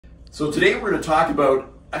So today we're going to talk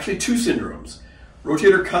about actually two syndromes,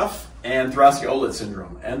 rotator cuff and thoracic outlet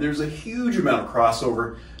syndrome. And there's a huge amount of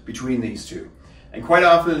crossover between these two. And quite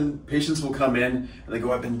often patients will come in and they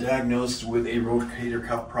go, I've been diagnosed with a rotator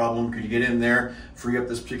cuff problem. Could you get in there, free up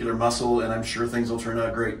this particular muscle, and I'm sure things will turn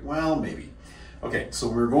out great? Well, maybe. Okay, so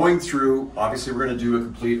we're going through, obviously we're going to do a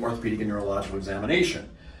complete orthopedic and neurological examination.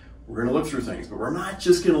 We're going to look through things, but we're not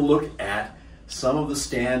just going to look at some of the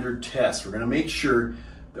standard tests. We're going to make sure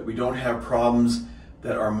that we don't have problems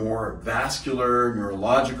that are more vascular,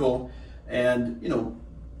 neurological, and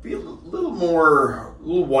be a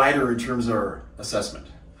little wider in terms of our assessment.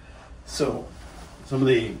 So some of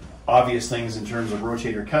the obvious things in terms of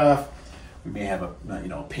rotator cuff, we may have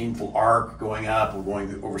a painful arc going up. We're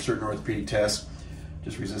going over certain orthopedic tests.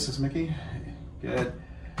 Just resist this, Mickey. Good.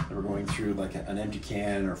 And we're going through like an empty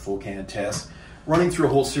can or full can test, running through a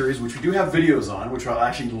whole series, which we do have videos on, which I'll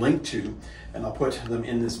actually link to, and I'll put them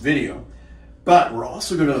in this video. But we're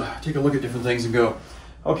also going to take a look at different things and go,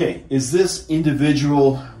 okay, is this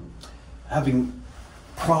individual having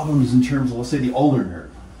problems in terms of, let's say, the ulnar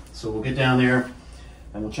nerve? So we'll get down there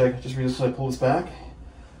and we'll check, just resist as I pull this back,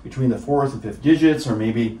 between the 4th and 5th digits, or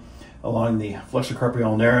maybe along the flexor carpi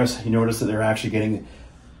ulnaris. You notice that they're actually getting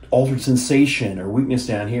altered sensation or weakness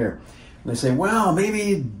down here. And they say, well,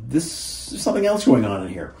 maybe there's something else going on in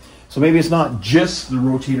here. So maybe it's not just the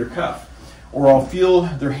rotator cuff. Or I'll feel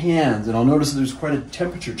their hands and I'll notice that there's quite a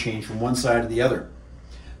temperature change from one side to the other.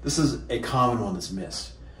 This is a common one that's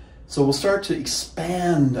missed. So we'll start to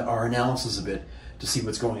expand our analysis a bit to see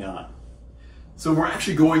what's going on. So we're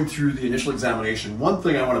actually going through the initial examination. One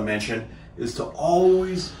thing I want to mention is to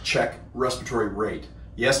always check respiratory rate.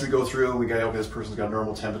 Yes, we go through and we go, okay, this person's got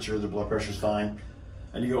normal temperature, their blood pressure's fine.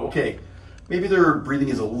 And you go, okay, maybe their breathing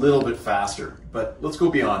is a little bit faster, but let's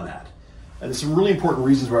go beyond that. And there's some really important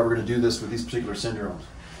reasons why we're going to do this with these particular syndromes.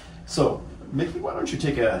 So, Mickey, why don't you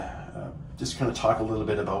take just kind of talk a little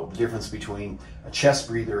bit about the difference between a chest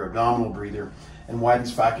breather, abdominal breather, and why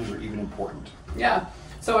these factors are even important. Yeah,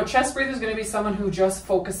 so a chest breather is going to be someone who just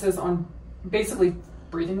focuses on basically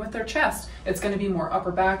breathing with their chest. It's going to be more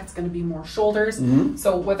upper back, it's going to be more shoulders. Mm-hmm.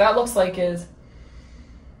 So what that looks like is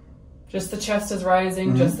just the chest is rising,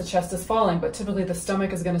 mm-hmm. just the chest is falling, but typically the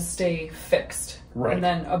stomach is going to stay fixed. Right. And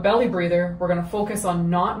then a belly breather, we're going to focus on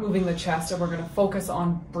not moving the chest, and we're going to focus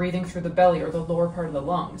on breathing through the belly or the lower part of the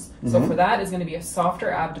lungs. Mm-hmm. So for that is going to be a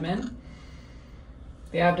softer abdomen.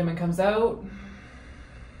 The abdomen comes out,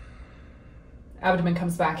 abdomen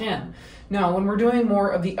comes back in. Now, when we're doing more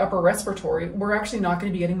of the upper respiratory, we're actually not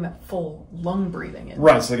going to be getting that full lung breathing in.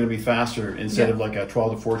 Right, so they're going to be faster. Instead of like a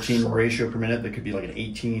 12 to 14 ratio per minute, that could be like an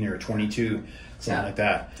 18 or a 22, something like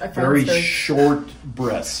that. Very short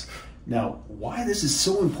breaths. Now, why this is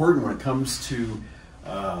so important when it comes to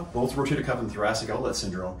both rotator cuff and thoracic outlet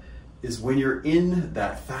syndrome is when you're in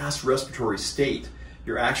that fast respiratory state,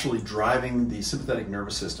 you're actually driving the sympathetic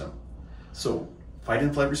nervous system. So, fight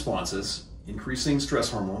and flight responses, increasing stress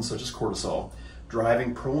hormones such as cortisol,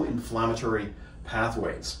 driving pro-inflammatory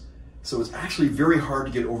pathways. So it's actually very hard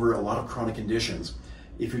to get over a lot of chronic conditions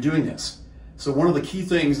if you're doing this. So one of the key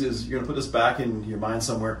things is, you're going to put this back in your mind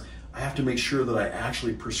somewhere, I have to make sure that I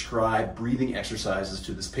actually prescribe breathing exercises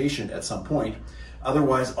to this patient at some point.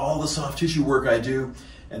 Otherwise, all the soft tissue work I do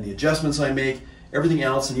and the adjustments I make, everything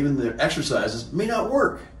else, and even the exercises may not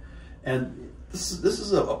work. And this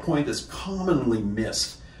is a point that's commonly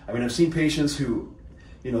missed. I mean, I've seen patients who,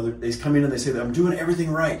 they come in and they say that I'm doing everything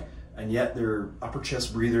right, and yet they're upper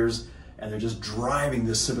chest breathers and they're just driving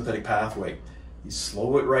this sympathetic pathway. You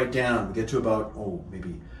slow it right down, we get to about,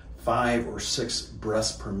 maybe 5 or 6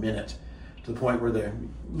 breaths per minute, to the point where the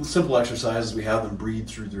simple exercises, we have them breathe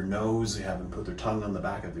through their nose, we have them put their tongue on the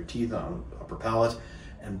back of their teeth, on the upper palate,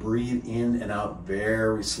 and breathe in and out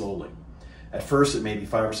very slowly. At first it may be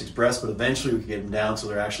 5 or 6 breaths, but eventually we can get them down so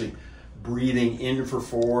they're actually breathing in for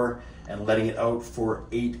 4 and letting it out for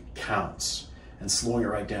 8 counts and slowing it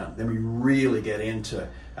right down. Then we really get into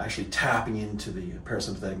actually tapping into the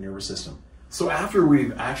parasympathetic nervous system. So after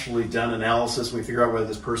we've actually done analysis, we figure out whether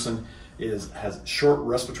this person has short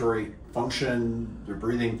respiratory function, they're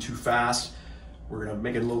breathing too fast, we're going to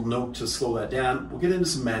make a little note to slow that down. We'll get into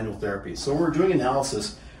some manual therapy. So when we're doing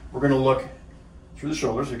analysis, we're going to look through the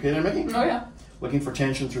shoulders. You okay there, Mickey? Oh yeah. Looking for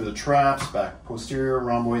tension through the traps, back posterior,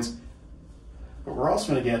 rhomboids. But we're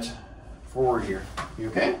also going to get forward here. You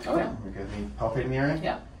okay? Oh yeah. You okay with me palpating the area?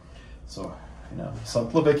 Yeah. So,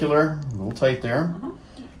 subclavicular, a little tight there. Mm-hmm.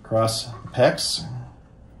 Across the pecs.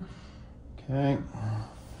 Okay.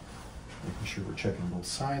 Making sure we're checking both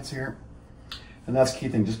sides here. And that's the key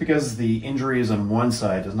thing. Just because the injury is on one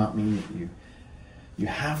side does not mean that you you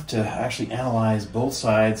have to actually analyze both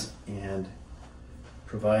sides and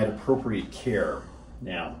provide appropriate care.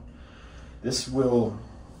 Now, this will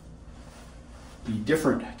be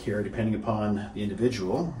different care depending upon the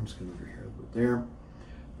individual. I'm just going to move your hair a little bit there.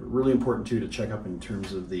 But really important too to check up in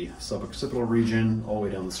terms of the suboccipital region all the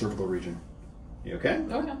way down the cervical region. You okay?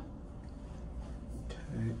 Okay.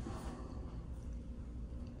 Okay.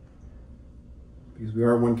 Because we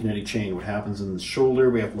are one kinetic chain. What happens in the shoulder,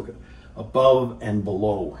 we have to look at above and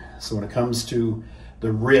below. So when it comes to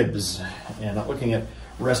the ribs and not looking at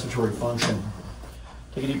respiratory function,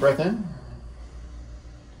 take a deep breath in.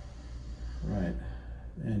 Right,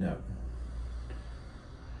 and out.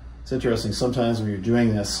 It's interesting, sometimes when you're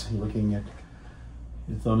doing this, you're looking at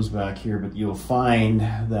your thumbs back here, but you'll find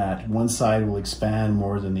that one side will expand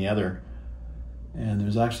more than the other. And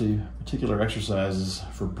there's actually particular exercises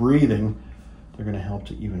for breathing. They're going to help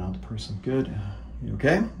to even out the person. Good. You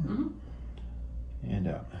okay? Mm-hmm. And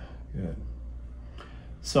out. Good.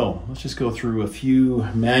 So let's just go through a few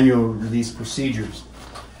manual release procedures.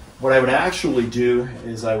 What I would actually do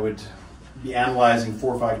is I would be analyzing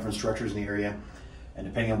 4 or 5 different structures in the area, and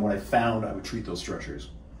depending on what I found, I would treat those structures.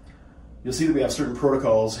 You'll see that we have certain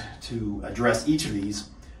protocols to address each of these,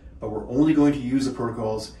 but we're only going to use the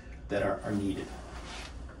protocols that are needed.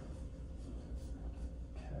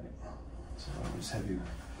 Okay, so I'll just have you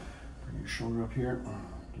bring your shoulder up here.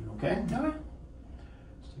 Do you okay? Okay.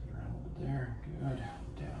 Just take it around a little bit there. Good.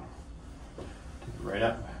 Down. Take it right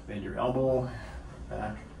up. Bend your elbow.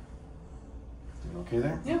 Back. Doing okay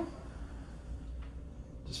there? Yeah.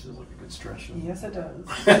 Just feels like a good stretch. Yes, it does.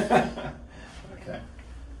 Okay.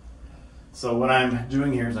 So what I'm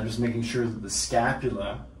doing here is I'm just making sure that the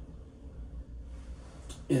scapula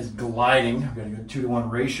is gliding. I've got a good 2-to-1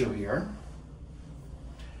 ratio here.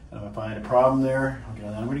 And if I find a problem there, okay,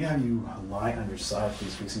 I'm going to have you lie on your side,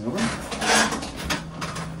 please, facing over.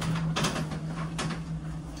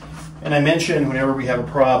 And I mentioned whenever we have a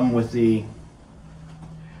problem with the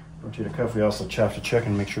rotator cuff, we also have to check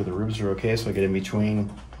and make sure the ribs are okay. So I get in between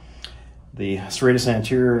the serratus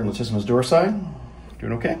anterior and latissimus dorsi.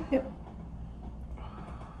 Doing okay? Yep.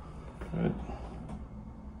 Good.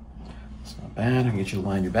 It's not bad. I can get you to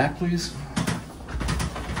lie on your back, please.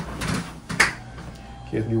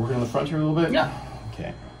 Okay, with me working on the front here a little bit? Yeah.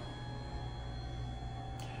 Okay.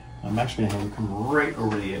 I'm actually going to have you come right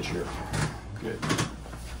over the edge here. Good.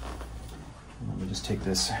 Let me just take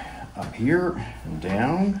this up here and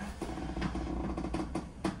down.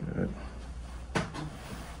 Good.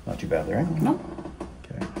 Not too bad there, right? No.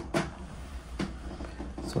 Okay.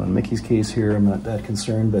 So in Mickey's case here, I'm not that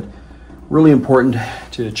concerned, but really important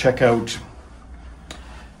to check out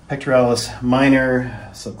pectoralis minor,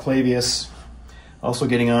 subclavius, also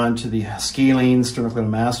getting on to the scalene,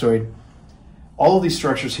 sternocleidomastoid. All of these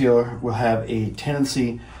structures here will have a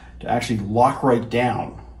tendency to actually lock right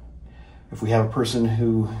down if we have a person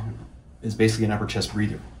who is basically an upper chest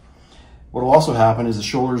breather. What will also happen is the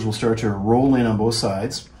shoulders will start to roll in on both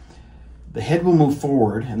sides. The head will move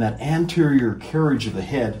forward, and that anterior carriage of the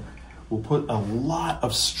head will put a lot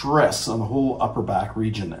of stress on the whole upper back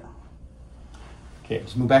region there. Okay,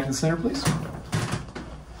 just move back to the center, please.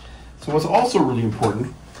 So what's also really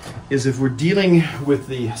important is if we're dealing with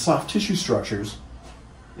the soft tissue structures,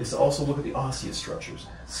 is to also look at the osseous structures.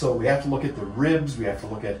 So we have to look at the ribs, we have to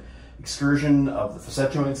look at excursion of the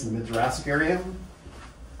facet joints in the mid-thoracic area.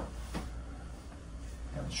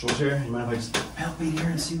 Got the shoulder. You mind if I just palpate here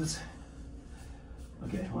and see what's...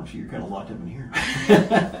 Okay, well actually you're kind of locked up in here.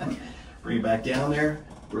 Bring it back down there.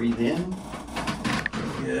 Breathe in.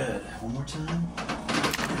 Good. One more time.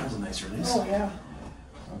 That was a nice release. Oh, yeah.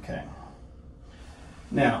 Okay.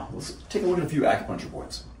 Now, let's take a look at a few acupuncture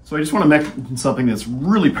points. So I just want to mention something that's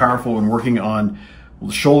really powerful when working on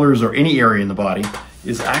the shoulders or any area in the body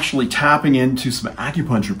is actually tapping into some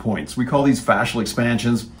acupuncture points. We call these fascial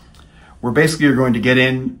expansions, where basically you're going to get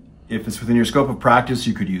in, if it's within your scope of practice,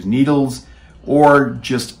 you could use needles or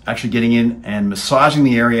just actually getting in and massaging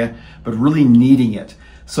the area, but really kneading it.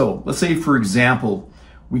 So let's say, for example,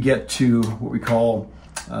 we get to what we call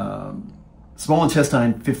small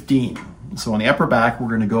intestine 15. So on the upper back, we're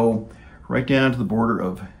going to go right down to the border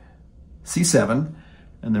of C7,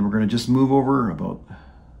 and then we're going to just move over about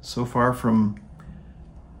so far from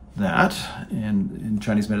that, and in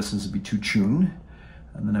Chinese medicine this would be Tu Chun,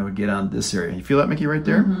 and then I would get on this area. You feel that, Mickey, right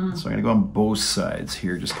there? Mm-hmm. So I'm going to go on both sides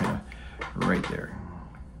here, just kind of right there.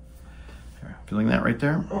 Feeling that right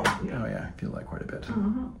there? Oh yeah, I feel that quite a bit.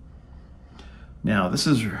 Mm-hmm. Now this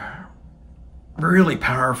is really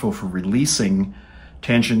powerful for releasing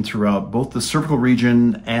tension throughout both the cervical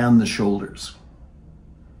region and the shoulders.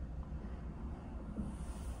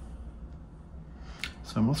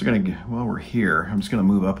 So I'm also going to, while we're here, I'm just going to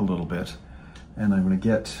move up a little bit, and I'm going to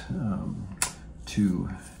get to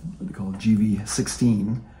what they call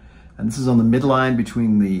GV16. And this is on the midline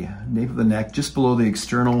between the nape of the neck, just below the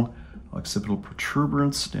external occipital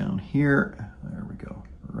protuberance down here. There we go,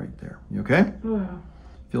 right there. You okay? Yeah.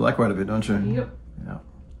 Feel that quite a bit, don't you? Yep. Yeah.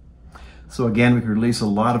 So again, we can release a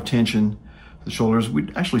lot of tension to the shoulders.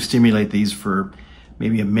 We'd actually stimulate these for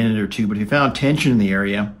maybe a minute or two, but if you found tension in the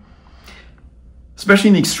area, especially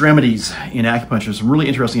in the extremities in acupuncture, some really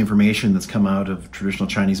interesting information that's come out of traditional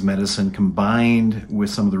Chinese medicine combined with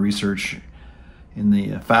some of the research in the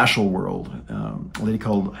fascial world. A lady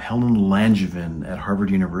called Helen Langevin at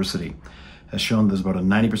Harvard University has shown there's about a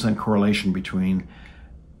 90% correlation between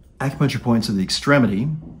acupuncture points of the extremity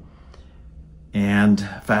and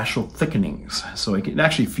fascial thickenings. So you can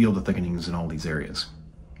actually feel the thickenings in all these areas.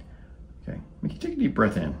 Okay, make you take a deep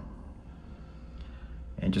breath in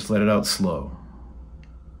and just let it out slow.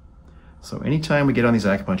 So anytime we get on these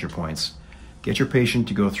acupuncture points, get your patient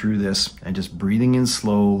to go through this and just breathing in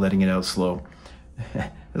slow, letting it out slow.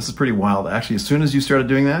 This is pretty wild. Actually, as soon as you started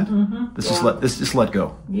doing that, just let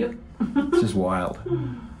go. Yep. It's just wild.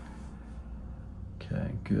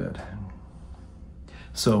 Okay, good.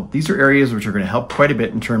 So these are areas which are going to help quite a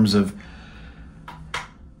bit in terms of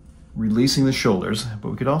releasing the shoulders,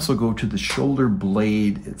 but we could also go to the shoulder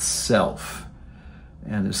blade itself.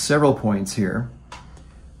 And there's several points here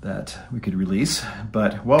that we could release.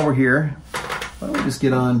 But while we're here, why don't we just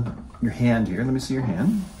get on your hand here? Let me see your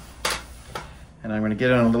hand. And I'm going to get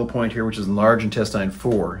on a little point here, which is large intestine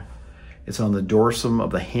 4. It's on the dorsum of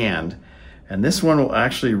the hand. And this one will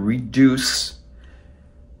actually reduce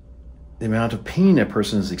the amount of pain a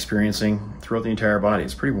person is experiencing throughout the entire body.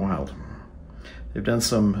 It's pretty wild. They've done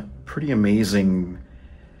some pretty amazing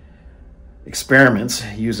experiments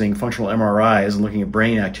using functional MRIs and looking at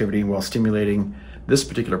brain activity while stimulating this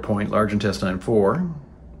particular point, large intestine 4.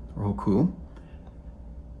 Real cool.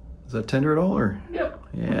 Is that tender at all, or? Yep.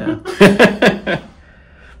 Yeah.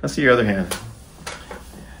 Let's see your other hand.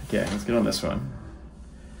 Okay, let's get on this one.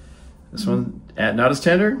 This one, not as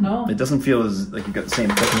tender? No. It doesn't feel as like you've got the same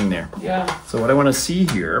thickening there. Yeah. So what I want to see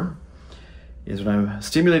here is when I'm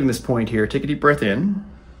stimulating this point here, take a deep breath in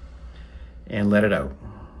and let it out.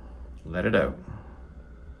 Let it out.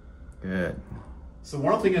 Good. So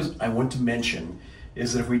one of the things I want to mention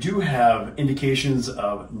is that if we do have indications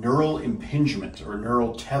of neural impingement or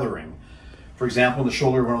neural tethering, for example, in the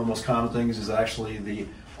shoulder, one of the most common things is actually the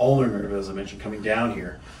ulnar nerve, as I mentioned, coming down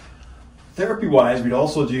here. Therapy-wise, we'd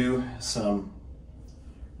also do some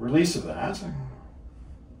release of that.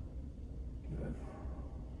 Good.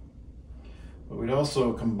 But we'd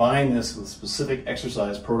also combine this with specific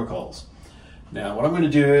exercise protocols. Now, what I'm going to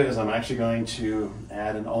do is I'm actually going to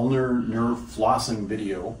add an ulnar nerve flossing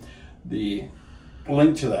video. The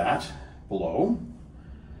link to that below,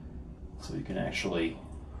 so you can actually,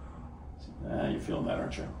 you're feeling that,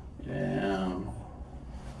 aren't you? Down,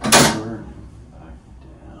 over, back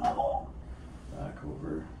down, back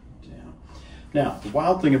over, down. Now, the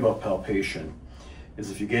wild thing about palpation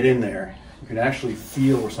is if you get in there, you can actually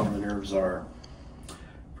feel where some of the nerves are.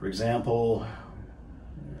 For example,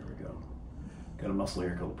 there we go. Got a muscle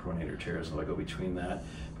here called the pronator teres. So if I go between that,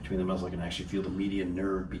 between the muscle, I can actually feel the median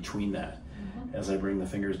nerve between that. As I bring the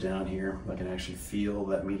fingers down here, I can actually feel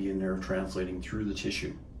that median nerve translating through the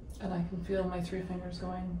tissue. And I can feel my 3 fingers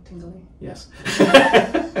going tingly. Yes.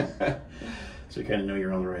 So you kind of know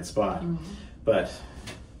you're on the right spot. But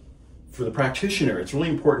for the practitioner, it's really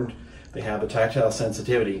important they have a tactile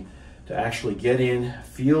sensitivity to actually get in,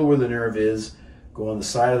 feel where the nerve is, go on the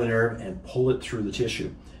side of the nerve and pull it through the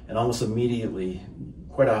tissue. And almost immediately,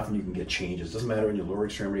 quite often you can get changes. It doesn't matter in your lower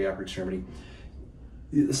extremity, upper extremity.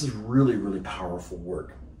 This is really, really powerful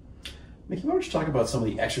work. Mickey, why don't you talk about some of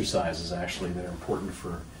the exercises actually that are important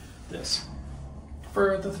for this?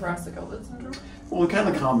 For the Thoracic Outlet Syndrome? Well, kind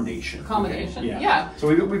of the combination. Combination, okay. yeah.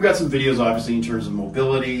 So we've got some videos obviously in terms of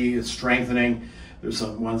mobility, strengthening. There's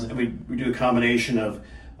some ones, and we do a combination of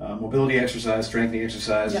mobility exercise, strengthening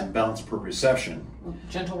exercise, and balance proprioception.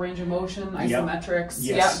 Gentle range of motion, isometrics.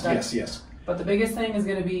 Yes, Yeah, yes. But the biggest thing is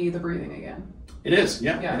going to be the breathing again. It is,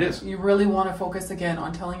 yeah, it is. You really want to focus again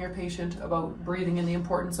on telling your patient about breathing and the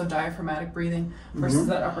importance of diaphragmatic breathing versus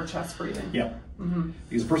that upper chest breathing. Yeah.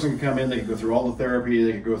 Because a person can come in, they can go through all the therapy,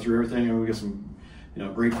 they can go through everything, and we get some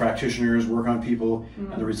great practitioners work on people,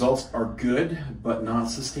 and the results are good, but not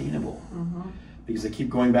sustainable. Because they keep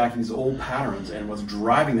going back to these old patterns, and what's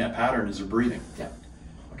driving that pattern is their breathing. Yeah.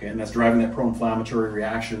 Okay, and that's driving that pro-inflammatory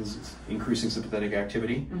reactions, it's increasing sympathetic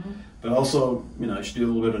activity. But also, you should do a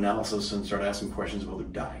little bit of analysis and start asking questions about their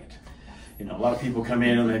diet. You know, a lot of people come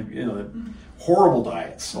in and they, you know, horrible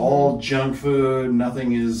diets, all junk food,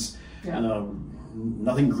 nothing is,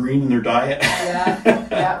 nothing green in their diet.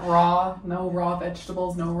 Raw, no raw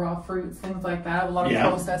vegetables, no raw fruits, things like that. A lot of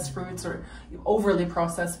processed fruits or overly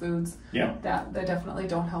processed foods. That definitely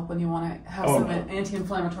don't help when you want to have some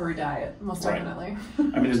anti-inflammatory diet, most definitely. I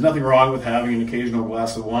mean, there's nothing wrong with having an occasional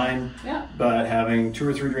glass of wine, but having 2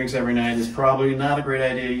 or 3 drinks every night is probably not a great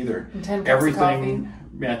idea either. And 10 cups of coffee.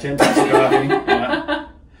 Yeah, 10 cups of coffee.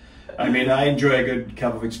 I mean, I enjoy a good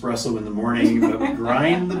cup of espresso in the morning, but we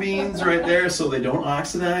grind the beans right there so they don't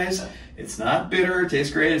oxidize. It's not bitter. It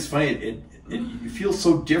tastes great. It's funny. It feels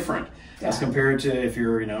so different as compared to if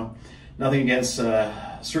you're, you know, nothing against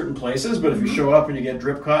certain places, but if you show up and you get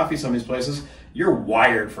drip coffee, some of these places, you're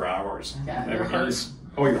wired for hours. Your heart.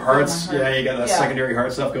 Oh, your heart's, you got that secondary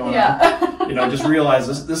heart stuff going on. You know, just realize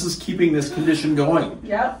this is keeping this condition going.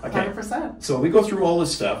 Yeah, 100%. So we go through all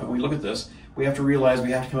this stuff and we look at this. We have to realize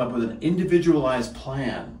we have to come up with an individualized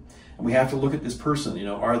plan. And we have to look at this person, you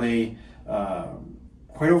know, are they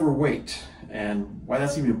quite overweight? And why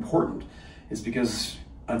that's even important is because,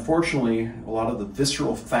 unfortunately, a lot of the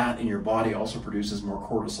visceral fat in your body also produces more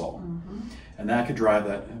cortisol. And that could drive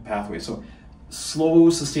that pathway. So slow,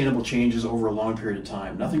 sustainable changes over a long period of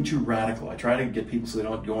time. Nothing too radical. I try to get people so they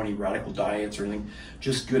don't go on any radical diets or anything.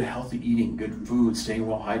 Just good, healthy eating, good food, staying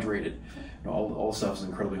well hydrated. You know, all stuff is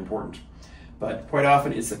incredibly important. But quite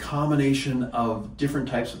often it's a combination of different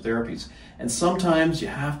types of therapies. And sometimes you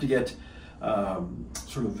have to get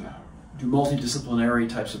sort of do multidisciplinary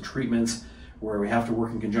types of treatments where we have to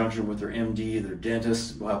work in conjunction with their MD, their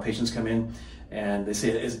dentist. We'll have patients come in and they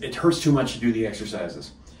say it hurts too much to do the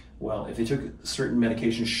exercises. Well, if they took certain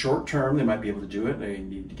medications short term, they might be able to do it. They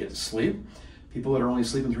need to get sleep. People that are only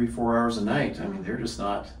sleeping 3 or 4 hours a night, I mean, they're just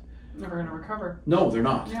not... Never going to recover. No, they're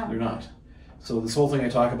not. They're not. So this whole thing I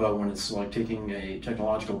talk about when it's like taking a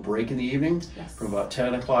technological break in the evening from about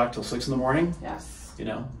 10 o'clock till 6 in the morning. You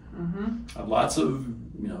know, I have lots of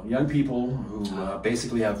young people who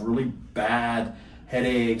basically have really bad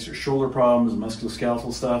headaches or shoulder problems,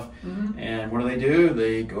 musculoskeletal stuff, and what do?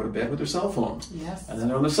 They go to bed with their cell phone. And then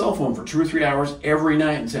they're on their cell phone for 2 or 3 hours every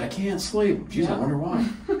night and say, I can't sleep. Geez, I wonder why.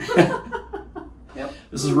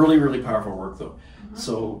 This is really, really powerful work though.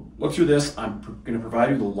 So look through this. I'm going to provide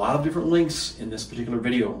you with a lot of different links in this particular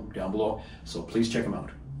video down below, so please check them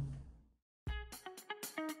out.